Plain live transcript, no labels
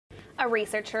A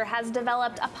researcher has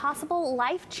developed a possible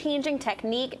life-changing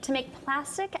technique to make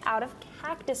plastic out of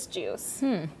cactus juice.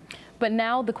 But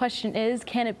now the question is,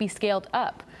 can it be scaled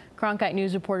up? Cronkite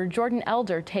News reporter Jordan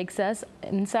Elder takes us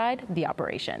inside the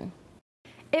operation.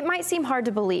 It might seem hard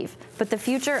to believe, but the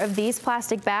future of these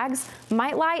plastic bags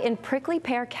might lie in prickly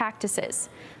pear cactuses.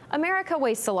 America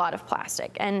wastes a lot of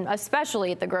plastic, and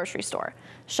especially at the grocery store.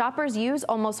 Shoppers use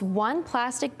almost 1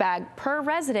 plastic bag per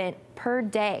resident per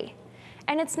day.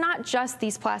 And it's not just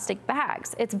these plastic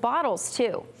bags, it's bottles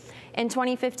too. In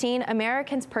 2015,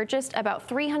 Americans purchased about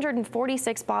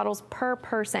 346 bottles per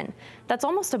person. That's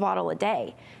almost a bottle a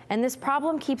day. And this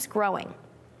problem keeps growing.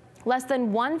 Less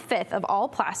than 1/5 of all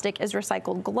plastic is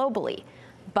recycled globally.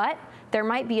 But there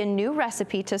might be a new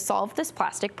recipe to solve this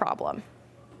plastic problem.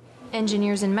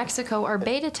 Engineers in Mexico are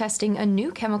beta testing a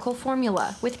new chemical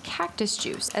formula with cactus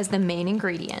juice as the main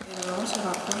ingredient.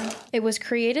 It was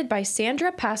created by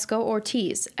Sandra Pasco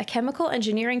Ortiz, a chemical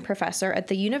engineering professor at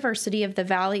the University of the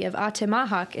Valley of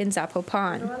Atemajac in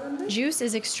Zapopan. Juice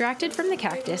is extracted from the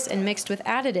cactus and mixed with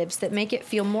additives that make it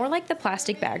feel more like the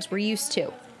plastic bags we're used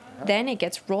to. Then it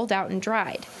gets rolled out and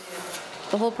dried.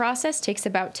 The whole process takes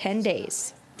about 10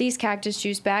 days. These cactus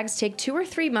juice bags take 2 or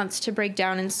 3 months to break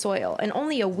down in soil, and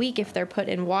only a week if they're put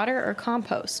in water or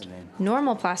compost.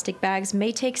 Normal plastic bags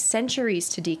may take centuries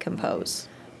to decompose.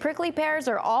 Prickly pears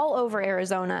are all over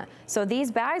Arizona, so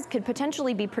these bags could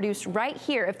potentially be produced right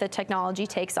here if the technology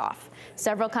takes off.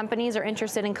 Several companies are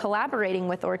interested in collaborating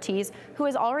with Ortiz, who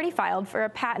has already filed for a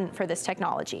patent for this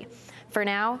technology. For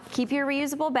now, keep your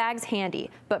reusable bags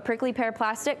handy, but prickly pear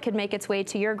plastic could make its way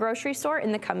to your grocery store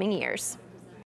in the coming years.